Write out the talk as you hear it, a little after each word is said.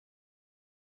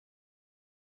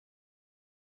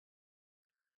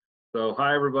So,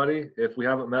 hi everybody. If we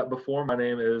haven't met before, my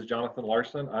name is Jonathan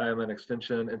Larson. I am an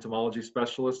extension entomology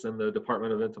specialist in the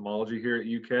Department of Entomology here at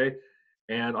UK.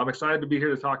 And I'm excited to be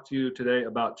here to talk to you today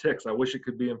about ticks. I wish it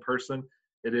could be in person.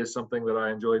 It is something that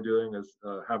I enjoy doing, is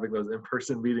having those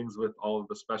in-person meetings with all of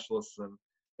the specialists and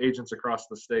agents across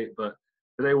the state. But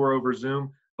today we're over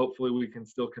Zoom. Hopefully we can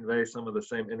still convey some of the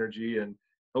same energy and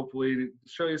hopefully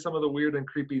show you some of the weird and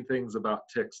creepy things about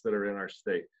ticks that are in our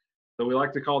state. So we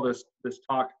like to call this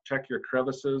talk Check Your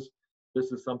Crevices.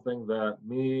 This is something that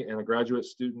me and a graduate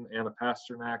student, Anna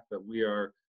Pasternak, that we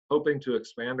are hoping to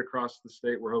expand across the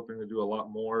state. We're hoping to do a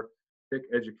lot more tick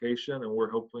education, and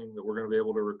we're hoping that we're going to be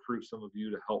able to recruit some of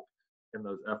you to help in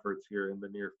those efforts here in the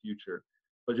near future.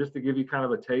 But just to give you kind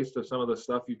of a taste of some of the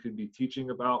stuff you could be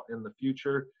teaching about in the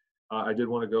future, I did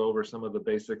want to go over some of the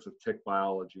basics of tick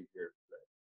biology here.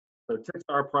 So ticks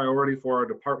are a priority for our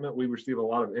department. We receive a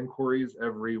lot of inquiries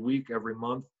every week, every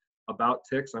month about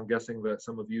ticks. I'm guessing that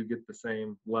some of you get the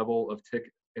same level of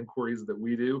tick inquiries that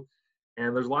we do.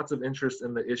 And there's lots of interest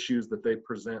in the issues that they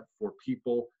present for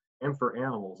people and for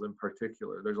animals in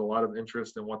particular. There's a lot of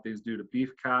interest in what these do to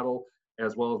beef cattle,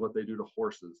 as well as what they do to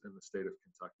horses in the state of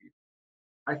Kentucky.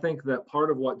 I think that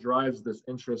part of what drives this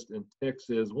interest in ticks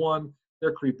is, one,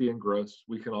 they're creepy and gross.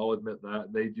 We can all admit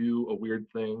that. They do a weird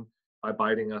thing by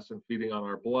biting us and feeding on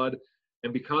our blood.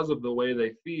 And because of the way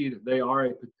they feed, they are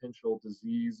a potential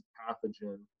disease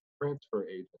pathogen transfer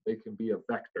agent. They can be a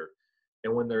vector.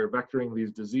 And when they're vectoring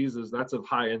these diseases, that's of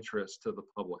high interest to the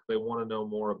public. They want to know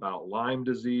more about Lyme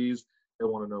disease. They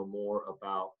want to know more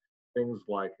about things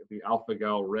like the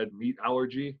alpha-gal red meat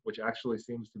allergy, which actually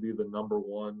seems to be the number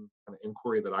one kind of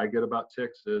inquiry that I get about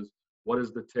ticks is, what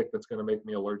is the tick that's going to make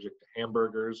me allergic to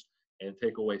hamburgers and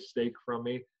take away steak from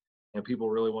me? And people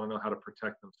really want to know how to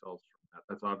protect themselves from that.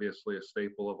 That's obviously a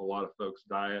staple of a lot of folks'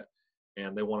 diet,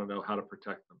 and they want to know how to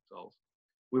protect themselves.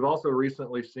 We've also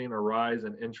recently seen a rise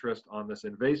in interest on this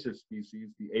invasive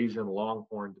species, the Asian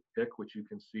longhorned tick, which you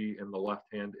can see in the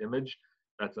left-hand image.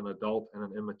 That's an adult and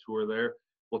an immature there.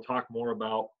 We'll talk more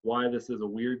about why this is a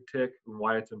weird tick and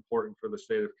why it's important for the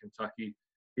state of Kentucky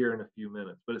here in a few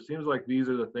minutes. But it seems like these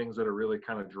are the things that are really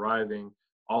kind of driving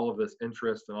all of this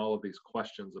interest and all of these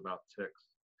questions about ticks.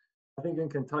 I think in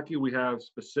Kentucky, we have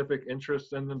specific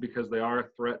interests in them because they are a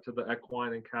threat to the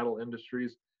equine and cattle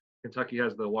industries. Kentucky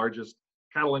has the largest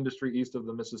cattle industry east of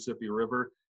the Mississippi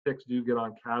River. Ticks do get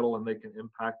on cattle and they can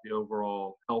impact the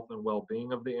overall health and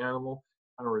well-being of the animal,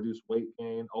 kind of reduce weight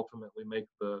gain, ultimately make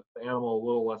the animal a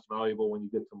little less valuable when you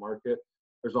get to market.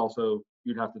 There's also,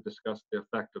 you'd have to discuss the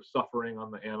effect of suffering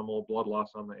on the animal, blood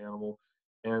loss on the animal,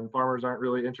 and farmers aren't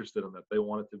really interested in that. They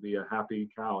want it to be a happy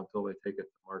cow until they take it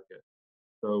to market.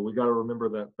 So we got to remember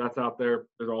that that's out there.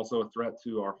 There's also a threat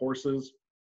to our horses,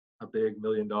 a big $1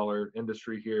 million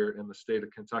industry here in the state of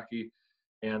Kentucky.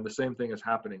 And the same thing is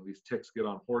happening. These ticks get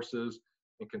on horses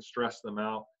and can stress them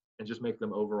out and just make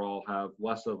them overall have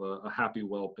less of a happy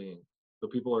well-being. So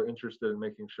people are interested in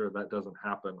making sure that doesn't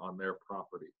happen on their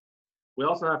property. We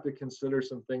also have to consider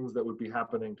some things that would be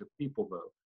happening to people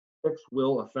though. Ticks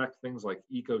will affect things like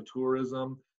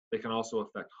ecotourism. They can also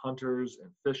affect hunters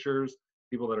and fishers,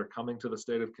 people that are coming to the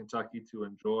state of Kentucky to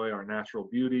enjoy our natural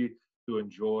beauty, to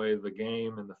enjoy the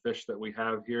game and the fish that we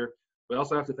have here. We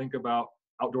also have to think about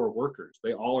outdoor workers.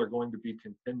 They all are going to be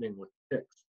contending with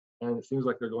ticks. And it seems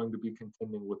like they're going to be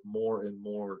contending with more and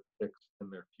more ticks in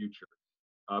their future.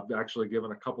 I've actually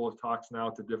given a couple of talks now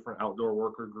to different outdoor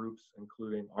worker groups,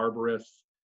 including arborists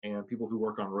and people who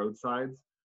work on roadsides,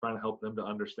 trying to help them to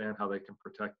understand how they can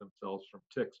protect themselves from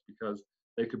ticks, because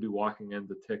they could be walking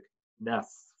into tick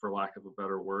nests, for lack of a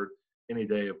better word, any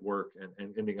day of work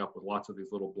and ending up with lots of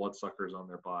these little bloodsuckers on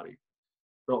their body.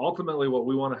 So ultimately what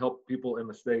we want to help people in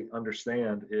the state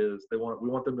understand is we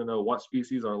want them to know what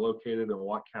species are located in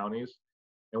what counties,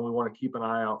 and we want to keep an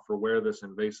eye out for where this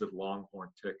invasive longhorn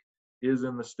tick is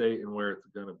in the state and where it's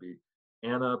going to be.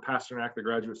 Anna Pasternak, the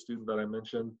graduate student that I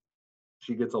mentioned,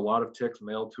 she gets a lot of ticks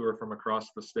mailed to her from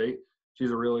across the state.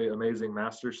 She's a really amazing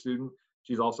master's student.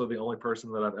 She's also the only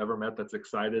person that I've ever met that's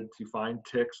excited to find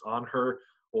ticks on her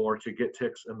or to get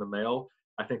ticks in the mail.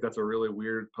 I think that's a really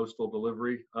weird postal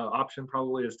delivery option,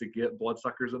 probably, is to get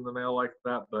bloodsuckers in the mail like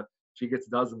that, but she gets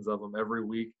dozens of them every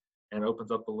week and opens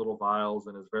up the little vials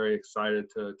and is very excited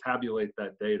to tabulate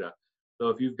that data. So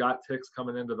if you've got ticks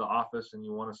coming into the office and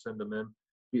you want to send them in,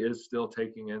 she is still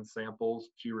taking in samples.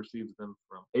 She receives them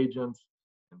from agents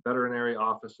and veterinary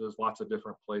offices, lots of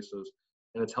different places,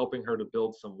 and it's helping her to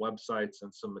build some websites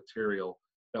and some material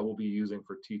that we'll be using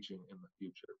for teaching in the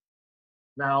future.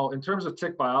 Now, in terms of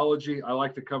tick biology, I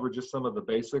like to cover just some of the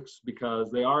basics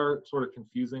because they are sort of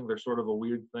confusing. They're sort of a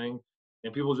weird thing,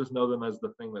 and people just know them as the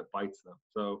thing that bites them.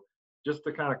 So just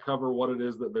to kind of cover what it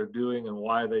is that they're doing and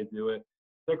why they do it.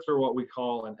 Ticks are what we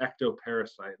call an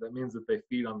ectoparasite. That means that they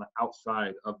feed on the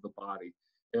outside of the body.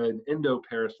 An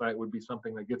endoparasite would be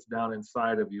something that gets down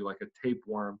inside of you, like a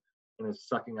tapeworm, and is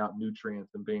sucking out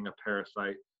nutrients and being a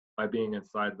parasite by being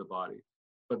inside the body.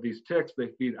 But these ticks, they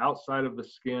feed outside of the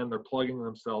skin. They're plugging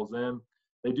themselves in.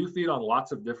 They do feed on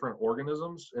lots of different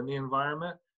organisms in the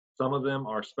environment. Some of them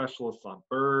are specialists on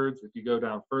birds. If you go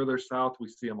down further south, we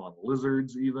see them on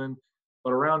lizards even.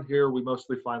 But around here, we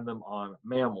mostly find them on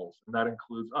mammals, and that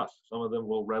includes us. Some of them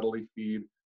will readily feed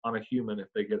on a human if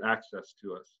they get access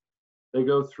to us. They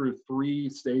go through 3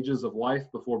 stages of life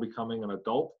before becoming an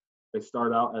adult. They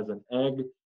start out as an egg.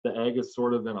 The egg is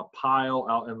sort of in a pile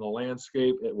out in the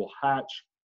landscape. It will hatch,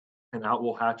 and out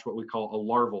will hatch what we call a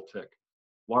larval tick.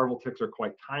 Larval ticks are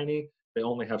quite tiny. They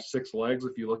only have 6 legs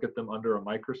if you look at them under a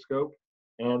microscope.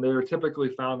 And they're typically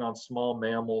found on small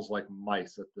mammals like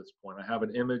mice at this point. I have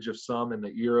an image of some in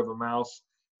the ear of a mouse,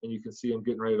 and you can see them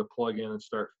getting ready to plug in and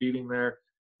start feeding there.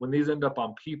 When these end up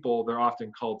on people, they're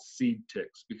often called seed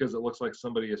ticks because it looks like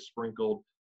somebody has sprinkled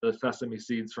the sesame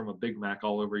seeds from a Big Mac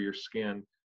all over your skin,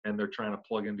 and they're trying to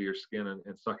plug into your skin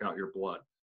and suck out your blood.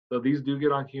 So these do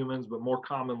get on humans, but more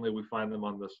commonly we find them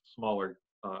on the smaller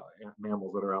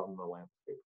mammals that are out in the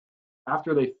landscape.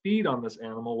 After they feed on this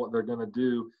animal, what they're going to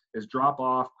do is drop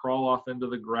off, crawl off into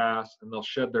the grass, and they'll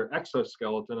shed their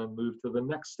exoskeleton and move to the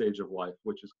next stage of life,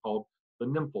 which is called the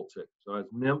nymphal tick. So as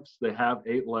nymphs, they have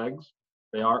 8 legs.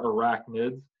 They are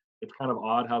arachnids. It's kind of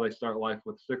odd how they start life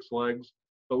with 6 legs,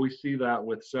 but we see that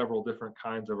with several different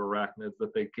kinds of arachnids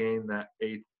that they gain that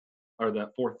 8th or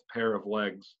that 4th pair of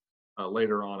legs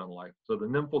later on in life. So the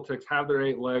nymphal ticks have their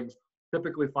 8 legs.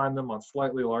 Typically find them on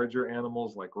slightly larger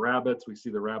animals like rabbits. We see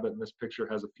the rabbit in this picture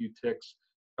has a few ticks,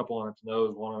 a couple on its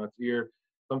nose, one on its ear.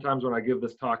 Sometimes when I give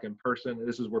this talk in person,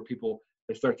 this is where people,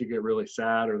 they start to get really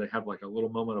sad or they have like a little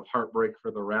moment of heartbreak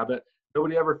for the rabbit.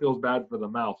 Nobody ever feels bad for the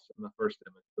mouse in the first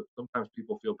image, but sometimes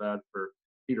people feel bad for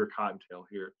Peter Cottontail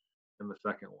here in the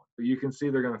second one. But you can see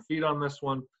they're going to feed on this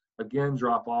one, again,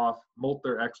 drop off, molt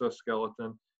their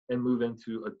exoskeleton, and move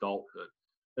into adulthood.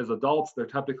 As adults, they're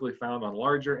typically found on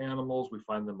larger animals. We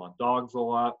find them on dogs a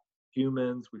lot,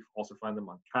 humans. We also find them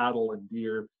on cattle and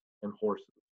deer and horses.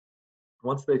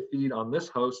 Once they feed on this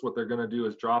host, what they're going to do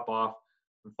is drop off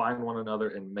and find one another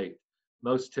and mate.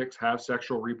 Most ticks have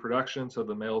sexual reproduction, so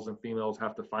the males and females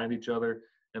have to find each other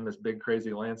in this big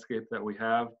crazy landscape that we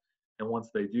have. And once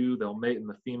they do, they'll mate, and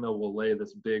the female will lay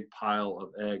this big pile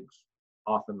of eggs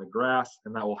off in the grass,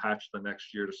 and that will hatch the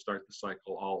next year to start the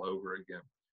cycle all over again.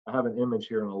 I have an image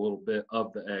here in a little bit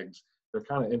of the eggs. They're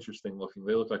kind of interesting looking.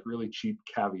 They look like really cheap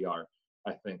caviar,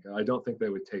 I think. I don't think they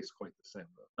would taste quite the same,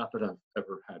 though. Not that I've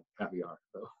ever had caviar,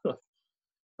 though.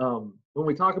 When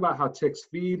we talk about how ticks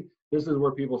feed, this is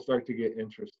where people start to get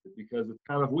interested because it's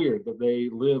kind of weird that they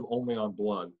live only on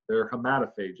blood. They're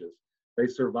hematophages. They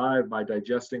survive by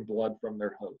digesting blood from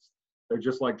their host. They're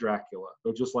just like Dracula.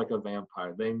 They're just like a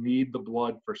vampire. They need the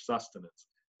blood for sustenance.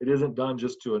 It isn't done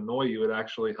just to annoy you. It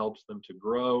actually helps them to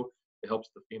grow. It helps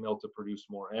the female to produce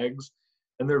more eggs.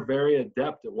 And they're very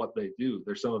adept at what they do.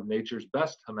 They're some of nature's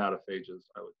best hematophages,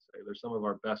 I would say. They're some of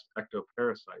our best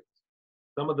ectoparasites.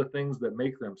 Some of the things that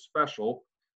make them special,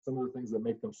 some of the things that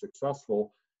make them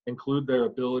successful, include their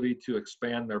ability to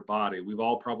expand their body. We've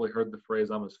all probably heard the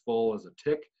phrase, "I'm as full as a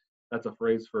tick." That's a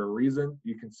phrase for a reason.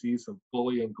 You can see some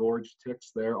fully engorged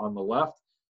ticks there on the left.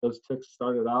 Those ticks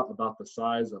started out about the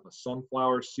size of a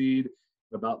sunflower seed,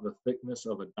 about the thickness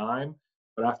of a dime.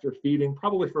 But after feeding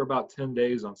probably for about 10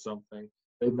 days on something,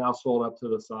 they've now swelled up to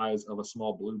the size of a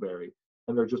small blueberry.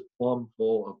 And they're just plumb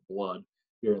full of blood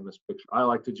here in this picture. I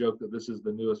like to joke that this is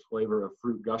the newest flavor of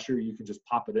fruit gusher. You can just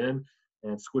pop it in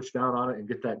and squish down on it and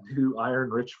get that new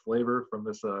iron-rich flavor from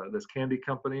this candy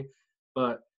company.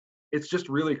 But it's just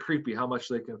really creepy how much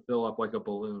they can fill up like a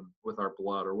balloon with our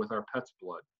blood or with our pet's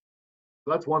blood.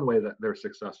 So that's one way that they're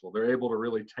successful. They're able to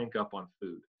really tank up on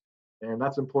food. And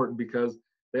that's important because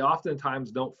they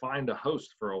oftentimes don't find a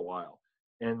host for a while.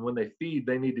 And when they feed,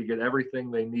 they need to get everything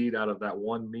they need out of that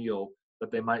one meal that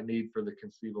they might need for the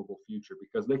conceivable future,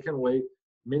 because they can wait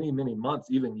many, many months,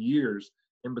 even years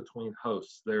in between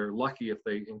hosts. They're lucky if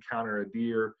they encounter a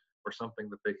deer or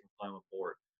something that they can climb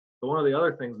aboard. So one of the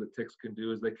other things that ticks can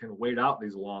do is they can wait out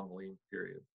these long lean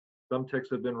periods. Some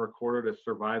ticks have been recorded as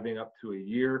surviving up to a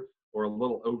year or a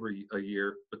little over a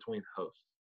year between hosts.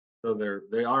 So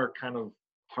they are kind of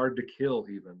hard to kill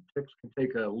even. Ticks can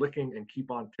take a licking and keep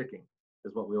on ticking,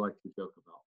 is what we like to joke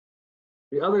about.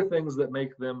 The other things that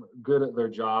make them good at their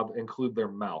job include their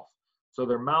mouth. So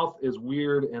their mouth is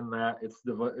weird in that it's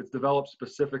developed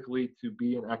specifically to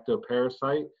be an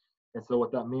ectoparasite. And so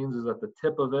what that means is at the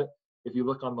tip of it, If you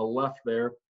look on the left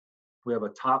there, we have a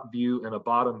top view and a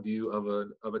bottom view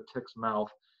of a tick's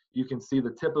mouth. You can see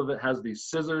the tip of it has these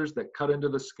scissors that cut into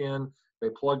the skin. They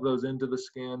plug those into the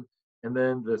skin. And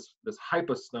then this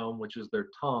hypostome, which is their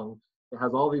tongue, it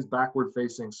has all these backward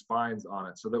facing spines on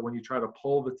it, so that when you try to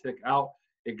pull the tick out,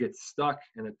 it gets stuck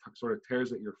and it sort of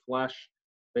tears at your flesh.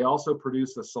 They also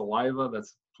produce a saliva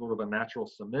that's sort of a natural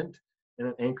cement, and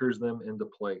it anchors them into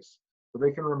place. So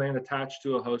they can remain attached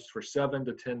to a host for 7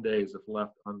 to 10 days if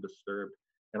left undisturbed.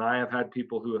 And I have had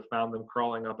people who have found them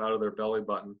crawling up out of their belly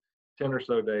button 10 or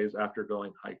so days after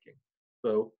going hiking.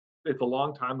 So it's a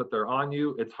long time that they're on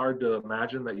you. It's hard to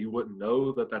imagine that you wouldn't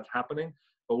know that that's happening,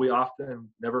 but we often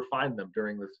never find them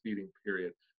during this feeding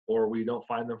period, or we don't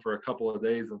find them for a couple of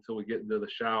days until we get into the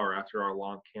shower after our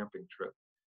long camping trip.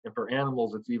 And for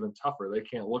animals, it's even tougher. They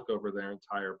can't look over their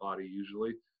entire body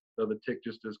usually. So the tick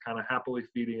just is kind of happily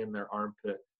feeding in their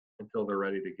armpit until they're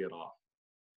ready to get off.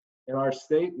 In our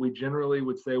state, we generally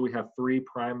would say we have 3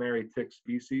 primary tick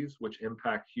species which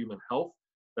impact human health.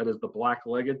 That is the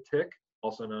black-legged tick,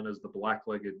 also known as the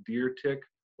black-legged deer tick,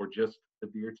 or just the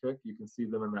deer tick. You can see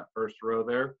them in that first row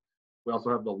there. We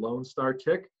also have the Lone Star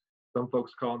tick. Some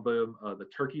folks call them the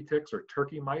turkey ticks or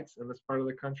turkey mites in this part of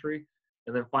the country.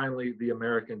 And then finally, the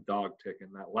American dog tick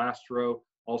in that last row,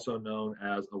 also known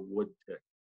as a wood tick.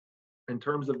 In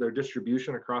terms of their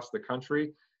distribution across the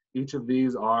country, each of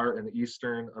these are an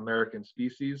Eastern American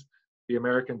species. The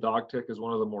American dog tick is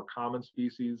one of the more common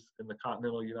species in the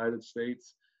continental United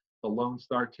States. The Lone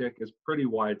Star tick is pretty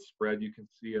widespread. You can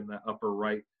see in that upper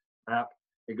right map,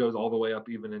 it goes all the way up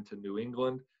even into New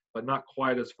England, but not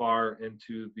quite as far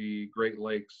into the Great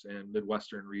Lakes and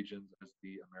Midwestern regions as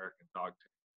the American dog tick.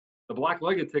 The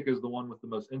black-legged tick is the one with the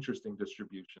most interesting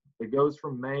distribution. It goes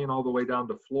from Maine all the way down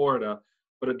to Florida,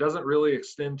 but it doesn't really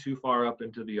extend too far up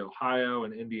into the Ohio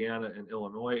and Indiana and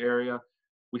Illinois area.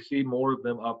 We see more of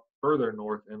them up further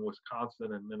north in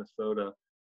Wisconsin and Minnesota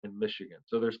and Michigan.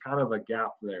 So there's kind of a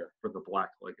gap there for the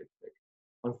black-legged tick.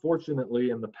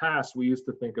 Unfortunately, in the past, we used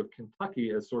to think of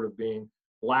Kentucky as sort of being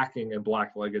lacking in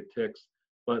black-legged ticks,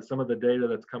 but some of the data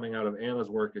that's coming out of Anna's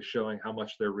work is showing how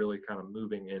much they're really kind of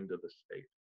moving into the state.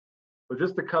 But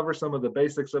just to cover some of the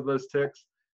basics of those ticks,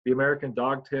 the American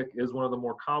dog tick is one of the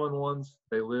more common ones.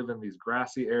 They live in these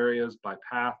grassy areas by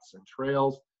paths and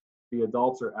trails. The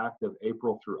adults are active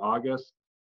April through August.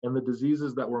 And the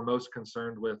diseases that we're most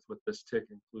concerned with this tick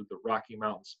include the Rocky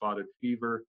Mountain spotted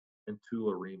fever and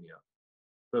tularemia.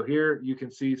 So here you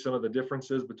can see some of the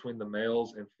differences between the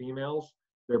males and females.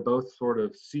 They're both sort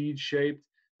of seed-shaped.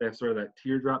 They have sort of that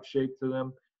teardrop shape to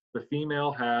them. The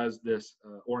female has this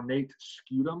ornate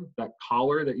scutum, that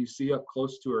collar that you see up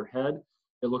close to her head.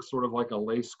 It looks sort of like a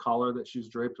lace collar that she's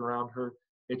draped around her.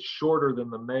 It's shorter than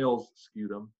the male's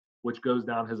scutum, which goes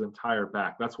down his entire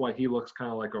back. That's why he looks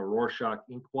kind of like a Rorschach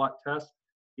ink blot test.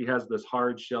 He has this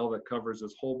hard shell that covers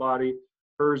his whole body.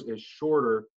 Hers is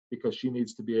shorter because she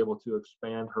needs to be able to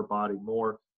expand her body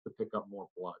more to pick up more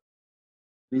blood.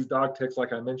 These dog ticks,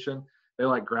 like I mentioned, they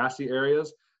like grassy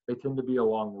areas. They tend to be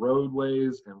along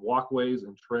roadways and walkways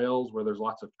and trails where there's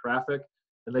lots of traffic,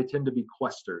 and they tend to be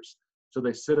questers. So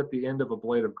they sit at the end of a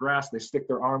blade of grass, they stick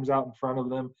their arms out in front of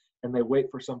them, and they wait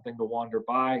for something to wander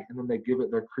by, and then they give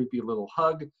it their creepy little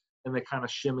hug, and they kind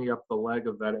of shimmy up the leg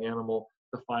of that animal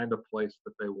to find a place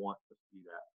that they want to feed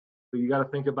at. So you got to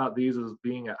think about these as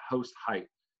being at host height.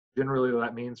 Generally,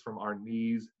 that means from our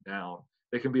knees down.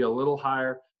 They can be a little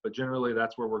higher, but generally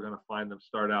that's where we're going to find them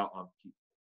start out on people.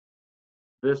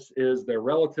 This is their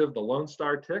relative, the Lone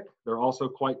Star tick. They're also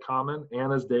quite common.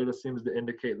 Anna's data seems to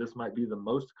indicate this might be the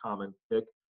most common tick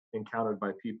encountered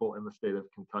by people in the state of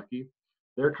Kentucky.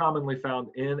 They're commonly found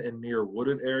in and near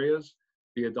wooded areas.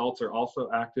 The adults are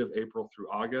also active April through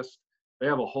August. They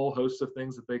have a whole host of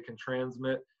things that they can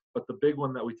transmit, but the big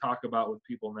one that we talk about with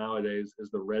people nowadays is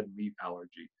the red meat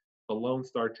allergy. The Lone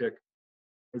Star tick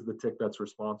is the tick that's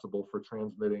responsible for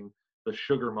transmitting the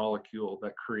sugar molecule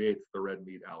that creates the red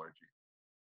meat allergy.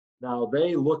 Now,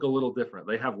 they look a little different.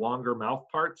 They have longer mouth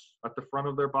parts at the front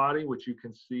of their body, which you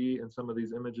can see in some of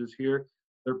these images here.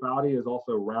 Their body is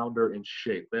also rounder in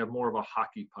shape. They have more of a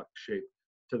hockey puck shape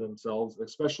to themselves,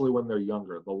 especially when they're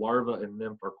younger. The larva and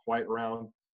nymph are quite round.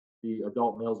 The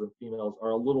adult males and females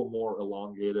are a little more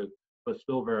elongated, but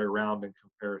still very round in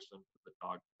comparison to the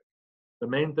dog tick. The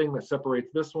main thing that separates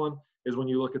this one is when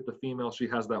you look at the female, she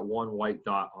has that one white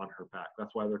dot on her back.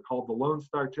 That's why they're called the Lone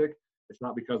Star tick. It's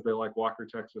not because they like Walker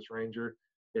Texas Ranger.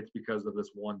 It's because of this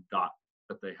one dot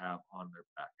that they have on their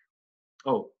back.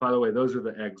 Oh, by the way, those are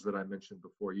the eggs that I mentioned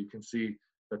before. You can see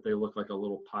that they look like a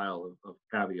little pile of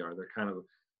caviar. They're kind of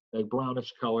a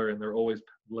brownish color, and they're always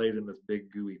laid in this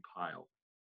big gooey pile.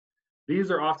 These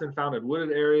are often found in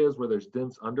wooded areas where there's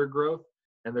dense undergrowth,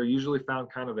 and they're usually found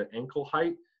kind of at ankle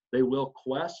height. They will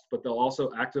quest, but they'll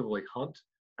also actively hunt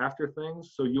after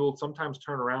things. So you'll sometimes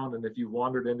turn around, and if you've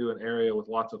wandered into an area with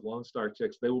lots of Lone Star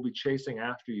ticks, they will be chasing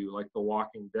after you like The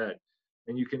Walking Dead.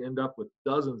 And you can end up with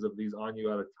dozens of these on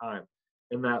you at a time.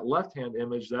 In that left-hand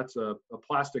image, that's a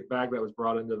plastic bag that was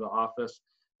brought into the office.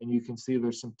 And you can see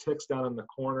there's some ticks down in the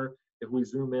corner. If we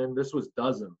zoom in, this was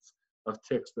dozens of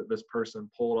ticks that this person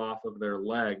pulled off of their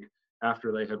leg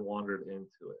after they had wandered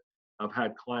into it. I've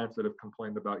had clients that have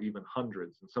complained about even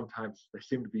hundreds, and sometimes they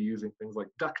seem to be using things like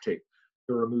duct tape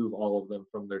to remove all of them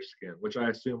from their skin, which I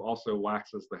assume also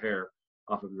waxes the hair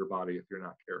off of your body if you're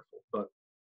not careful. But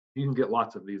you can get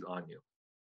lots of these on you.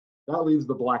 That leaves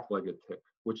the black-legged tick,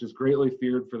 which is greatly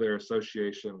feared for their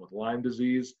association with Lyme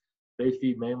disease. They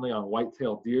feed mainly on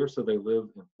white-tailed deer, so they live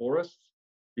in forests.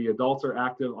 The adults are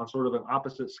active on sort of an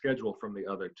opposite schedule from the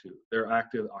other two. They're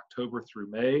active October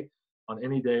through May on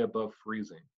any day above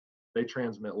freezing. They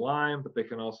transmit Lyme, but they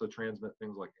can also transmit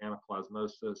things like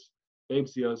anaplasmosis,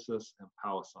 babesiosis, and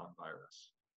Powassan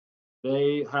virus.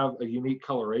 They have a unique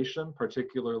coloration,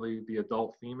 particularly the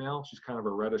adult female. She's kind of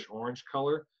a reddish orange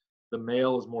color. The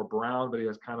male is more brown, but he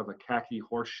has kind of a khaki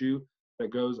horseshoe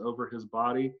that goes over his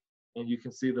body. And you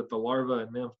can see that the larva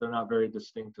and nymph, they're not very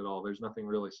distinct at all. There's nothing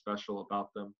really special about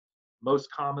them. Most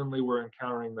commonly, we're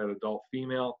encountering that adult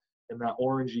female, and that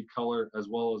orangey color, as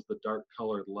well as the dark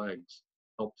colored legs,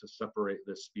 help to separate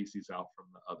this species out from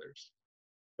the others.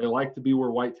 They like to be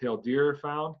where white-tailed deer are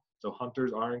found, so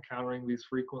hunters are encountering these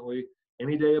frequently.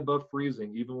 Any day above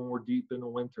freezing, even when we're deep into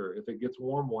winter, if it gets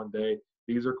warm one day,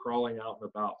 these are crawling out and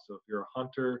about. So if you're a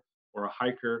hunter or a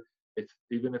hiker,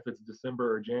 even if it's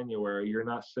December or January, you're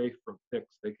not safe from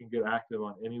ticks. They can get active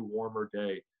on any warmer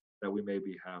day that we may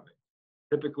be having.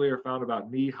 Typically are found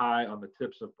about knee-high on the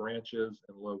tips of branches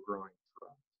and low-growing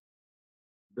shrubs.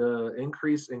 The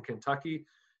increase in Kentucky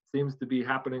seems to be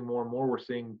happening more and more. We're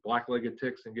seeing black-legged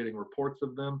ticks and getting reports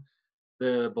of them.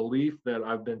 The belief that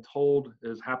I've been told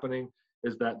is happening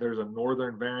is that there's a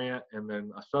northern variant and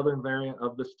then a southern variant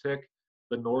of this tick.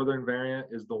 The northern variant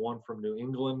is the one from New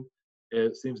England.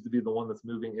 It seems to be the one that's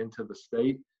moving into the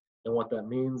state. And what that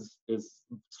means is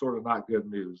sort of not good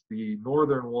news. The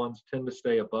northern ones tend to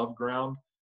stay above ground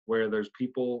where there's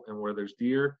people and where there's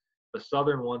deer. The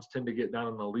southern ones tend to get down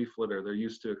in the leaf litter. They're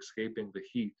used to escaping the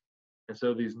heat. And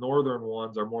so these northern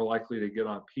ones are more likely to get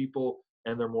on people,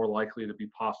 and they're more likely to be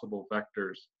possible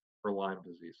vectors for Lyme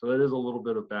disease. So that is a little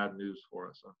bit of bad news for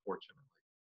us, unfortunately.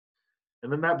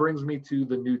 And then that brings me to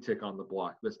the new tick on the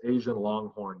block, this Asian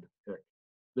longhorned tick.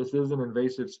 This is an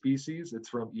invasive species. It's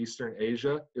from Eastern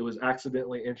Asia. It was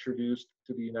accidentally introduced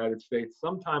to the United States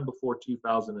sometime before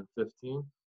 2015.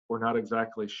 We're not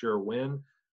exactly sure when,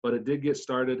 but it did get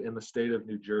started in the state of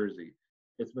New Jersey.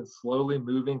 It's been slowly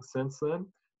moving since then.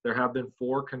 There have been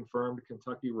 4 confirmed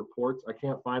Kentucky reports. I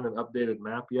can't find an updated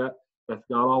map yet that's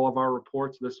got all of our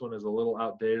reports. This one is a little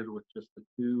outdated with just the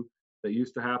 2 that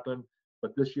used to happen.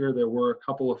 But this year there were a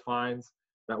couple of finds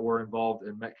that were involved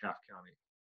in Metcalfe County.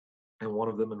 And one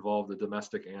of them involved a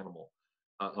domestic animal,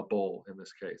 a bull in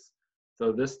this case.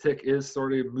 So this tick is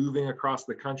sort of moving across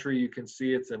the country. You can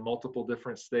see it's in multiple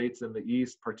different states in the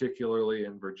east, particularly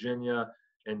in Virginia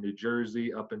and New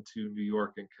Jersey, up into New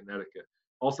York and Connecticut.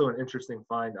 Also an interesting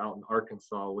find out in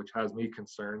Arkansas, which has me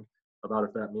concerned about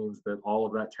if that means that all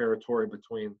of that territory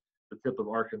between the tip of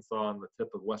Arkansas and the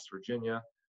tip of West Virginia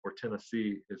or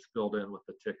Tennessee is filled in with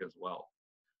the tick as well.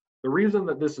 The reason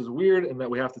that this is weird and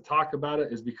that we have to talk about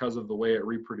it is because of the way it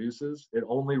reproduces. It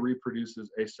only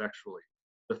reproduces asexually.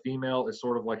 The female is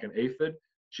sort of like an aphid.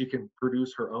 She can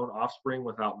produce her own offspring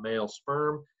without male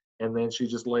sperm, and then she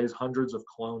just lays hundreds of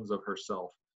clones of herself.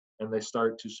 And they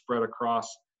start to spread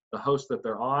across the host that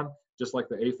they're on, just like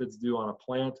the aphids do on a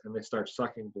plant, and they start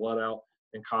sucking blood out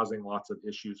and causing lots of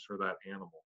issues for that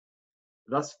animal.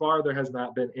 Thus far, there has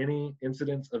not been any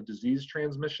incidents of disease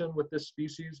transmission with this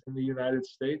species in the United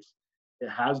States. It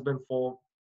has been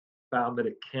found that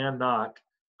it cannot,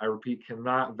 I repeat,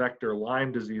 cannot vector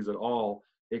Lyme disease at all.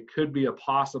 It could be a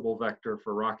possible vector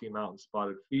for Rocky Mountain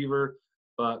spotted fever,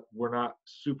 but we're not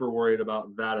super worried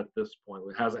about that at this point.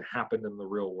 It hasn't happened in the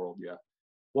real world yet.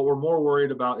 What we're more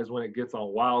worried about is when it gets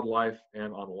on wildlife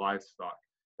and on livestock.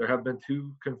 There have been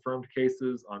 2 confirmed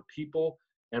cases on people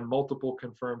and multiple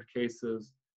confirmed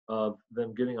cases of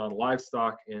them getting on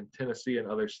livestock in Tennessee and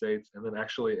other states, and then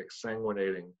actually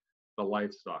exsanguinating the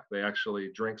livestock. They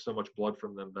actually drank so much blood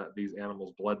from them that these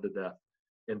animals bled to death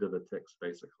into the ticks,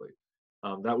 basically.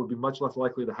 That would be much less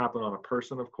likely to happen on a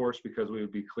person, of course, because we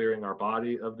would be clearing our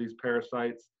body of these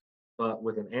parasites. But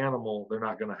with an animal, they're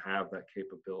not going to have that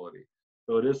capability.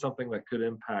 So it is something that could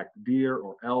impact deer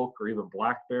or elk or even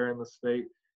black bear in the state.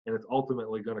 And it's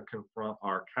ultimately going to confront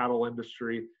our cattle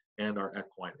industry and our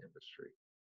equine industry.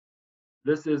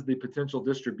 This is the potential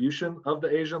distribution of the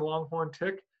Asian longhorn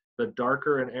tick. The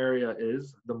darker an area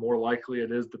is, the more likely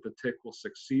it is that the tick will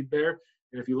succeed there.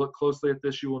 And if you look closely at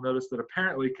this, you will notice that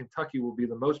apparently Kentucky will be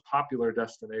the most popular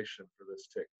destination for this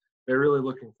tick. They're really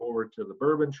looking forward to the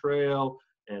Bourbon Trail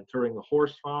and touring the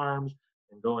horse farms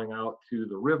and going out to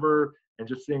the river and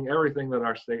just seeing everything that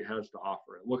our state has to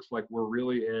offer. It looks like we're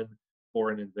really in for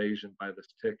an invasion by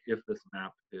this tick if this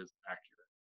map is accurate.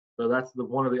 So that's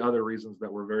one of the other reasons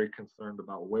that we're very concerned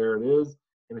about where it is.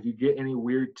 And if you get any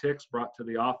weird ticks brought to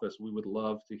the office, we would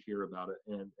love to hear about it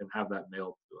and have that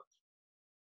mailed to us.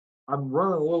 I'm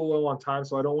running a little low on time,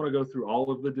 so I don't want to go through all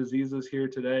of the diseases here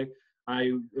today.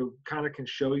 I kind of can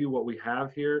show you what we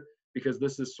have here because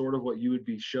this is sort of what you would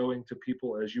be showing to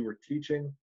people as you were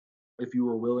teaching. If you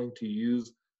were willing to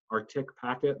use our tick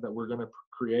packet that we're going to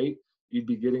create, you'd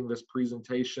be getting this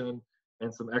presentation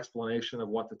and some explanation of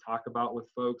what to talk about with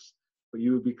folks. But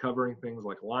you would be covering things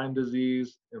like Lyme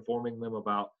disease, informing them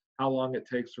about how long it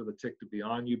takes for the tick to be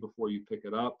on you before you pick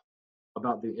it up,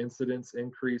 about the incidence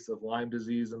increase of Lyme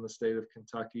disease in the state of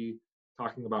Kentucky,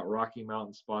 talking about Rocky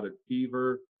Mountain spotted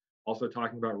fever, also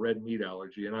talking about red meat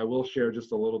allergy. And I will share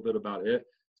just a little bit about it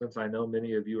since I know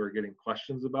many of you are getting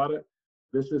questions about it.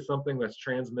 This is something that's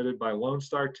transmitted by Lone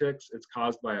Star ticks. It's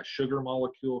caused by a sugar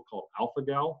molecule called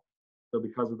alpha-gal. So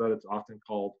because of that, it's often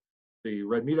called the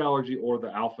red meat allergy or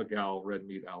the alpha-gal red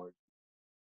meat allergy.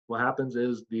 What happens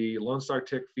is the Lone Star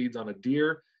tick feeds on a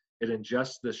deer. It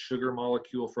ingests this sugar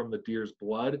molecule from the deer's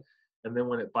blood. And then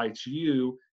when it bites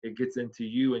you, it gets into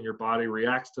you and your body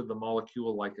reacts to the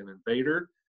molecule like an invader.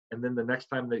 And then the next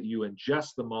time that you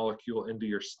ingest the molecule into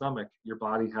your stomach, your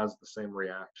body has the same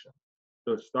reaction.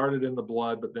 So it started in the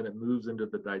blood, but then it moves into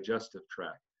the digestive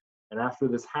tract. And after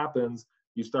this happens,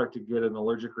 you start to get an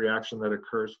allergic reaction that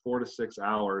occurs 4 to 6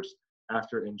 hours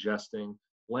after ingesting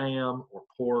lamb or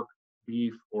pork,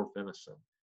 beef, or venison.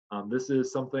 This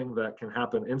is something that can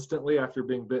happen instantly after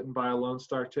being bitten by a Lone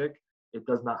Star tick. It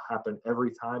does not happen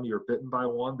every time you're bitten by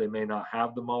one. They may not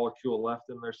have the molecule left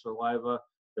in their saliva.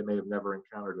 They may have never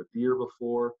encountered a deer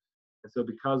before. And so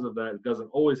because of that, it doesn't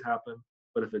always happen.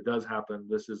 But if it does happen,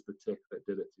 this is the tick that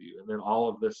did it to you. And then all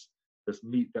of this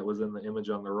meat that was in the image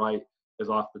on the right is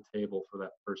off the table for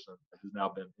that person that has now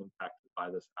been impacted by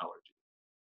this allergy.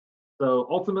 So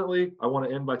ultimately, I want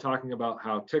to end by talking about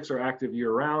how ticks are active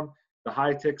year-round. The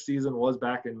high tick season was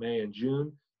back in May and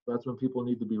June. So that's when people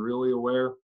need to be really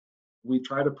aware. We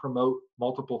try to promote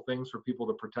multiple things for people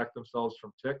to protect themselves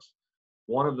from ticks.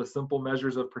 One of the simple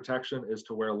measures of protection is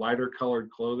to wear lighter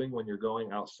colored clothing when you're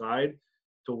going outside,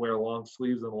 to wear long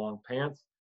sleeves and long pants,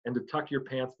 and to tuck your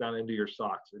pants down into your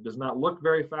socks. It does not look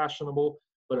very fashionable,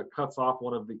 but it cuts off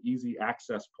one of the easy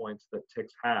access points that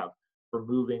ticks have for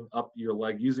moving up your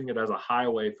leg, using it as a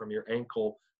highway from your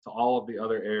ankle to all of the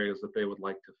other areas that they would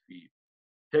like to feed.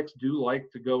 Ticks do like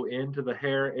to go into the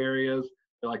hair areas.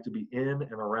 They like to be in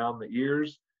and around the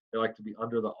ears. They like to be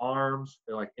under the arms.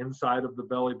 They like inside of the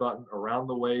belly button, around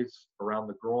the waist, around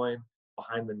the groin,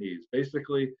 behind the knees.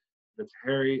 Basically, if it's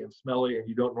hairy and smelly and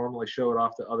you don't normally show it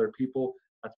off to other people,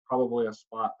 that's probably a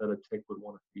spot that a tick would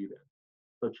want to feed in.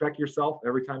 So check yourself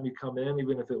every time you come in,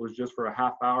 even if it was just for a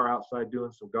half hour outside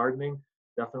doing some gardening.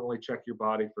 Definitely check your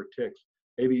body for ticks.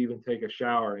 Maybe even take a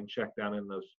shower and check down in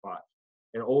those spots.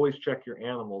 And always check your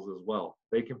animals as well.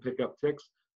 They can pick up ticks.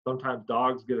 Sometimes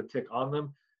dogs get a tick on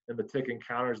them, and the tick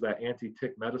encounters that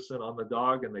anti-tick medicine on the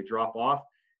dog, and they drop off.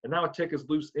 And now a tick is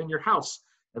loose in your house,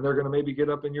 and they're going to maybe get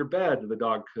up in your bed, the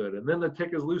dog could. And then the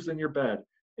tick is loose in your bed,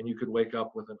 and you could wake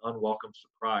up with an unwelcome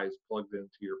surprise plugged into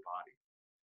your body.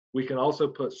 We can also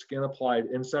put skin-applied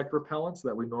insect repellents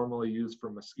that we normally use for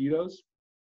mosquitoes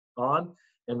on,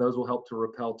 and those will help to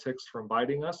repel ticks from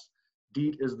biting us.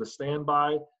 DEET is the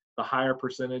standby. The higher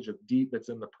percentage of DEET that's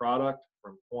in the product,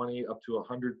 from 20 up to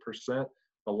 100%,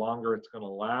 the longer it's going to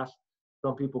last.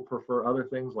 Some people prefer other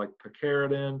things like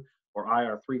picaridin or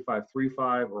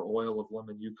IR3535 or oil of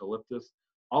lemon eucalyptus.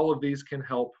 All of these can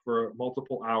help for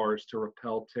multiple hours to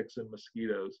repel ticks and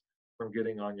mosquitoes from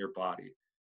getting on your body.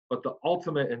 But the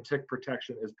ultimate in tick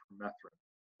protection is permethrin.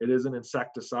 It is an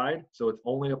insecticide, so it's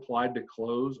only applied to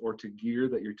clothes or to gear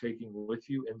that you're taking with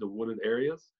you into wooded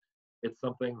areas. It's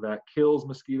something that kills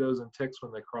mosquitoes and ticks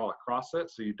when they crawl across it,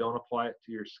 so you don't apply it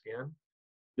to your skin.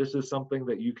 This is something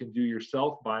that you can do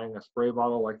yourself, buying a spray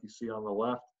bottle like you see on the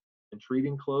left and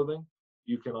treating clothing.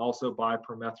 You can also buy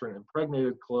permethrin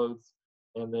impregnated clothes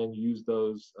and then use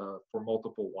those for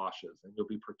multiple washes, and you'll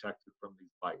be protected from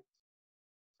these bites.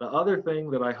 The other thing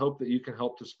that I hope that you can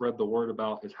help to spread the word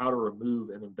about is how to remove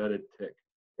an embedded tick.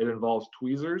 It involves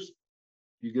tweezers.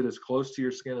 You get as close to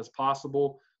your skin as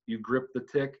possible, you grip the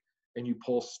tick, and you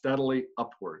pull steadily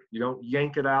upward. You don't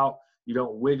yank it out, you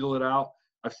don't wiggle it out.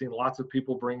 I've seen lots of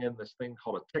people bring in this thing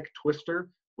called a tick twister,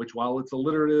 which, while it's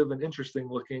alliterative and interesting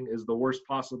looking, is the worst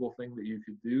possible thing that you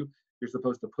could do. You're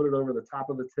supposed to put it over the top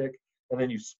of the tick, and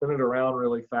then you spin it around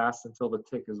really fast until the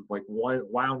tick is like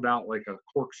wound out like a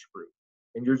corkscrew.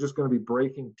 And you're just going to be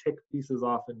breaking tick pieces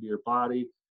off into your body,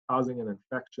 causing an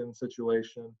infection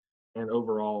situation, and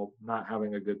overall not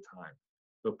having a good time.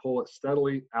 So pull it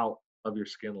steadily out of your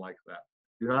skin like that.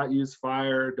 Do not use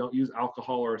fire, don't use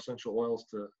alcohol or essential oils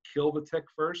to kill the tick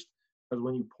first, because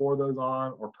when you pour those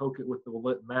on or poke it with the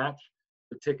lit match,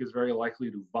 the tick is very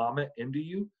likely to vomit into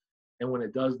you. And when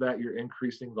it does that, you're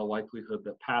increasing the likelihood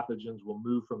that pathogens will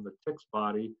move from the tick's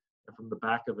body and from the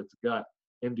back of its gut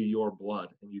into your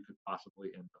blood, and you could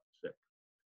possibly end up sick.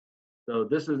 So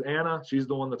this is Anna. She's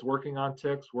the one that's working on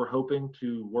ticks. We're hoping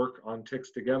to work on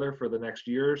ticks together for the next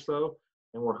year or so.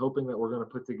 And we're hoping that we're going to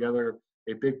put together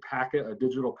a big packet, a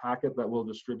digital packet that we'll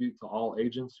distribute to all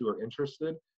agents who are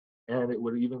interested. And it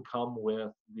would even come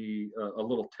with a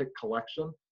little tick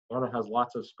collection. Anna has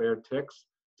lots of spare ticks.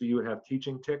 So you would have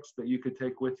teaching ticks that you could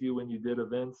take with you when you did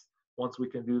events, once we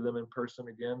can do them in person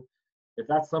again. If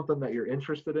that's something that you're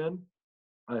interested in,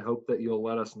 I hope that you'll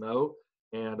let us know.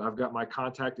 And I've got my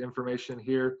contact information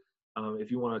here. If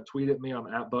you want to tweet at me, I'm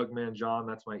at BugmanJohn.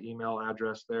 That's my email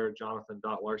address there,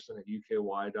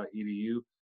 jonathan.larson@uky.edu.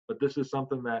 But this is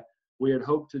something that we had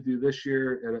hoped to do this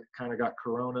year, and it kind of got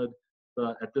coronaed.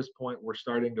 But at this point, we're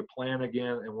starting to plan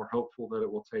again, and we're hopeful that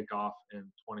it will take off in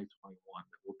 2021.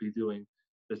 We'll be doing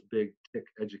this big tick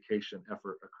education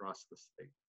effort across the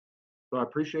state. So I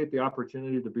appreciate the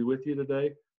opportunity to be with you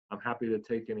today. I'm happy to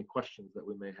take any questions that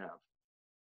we may have.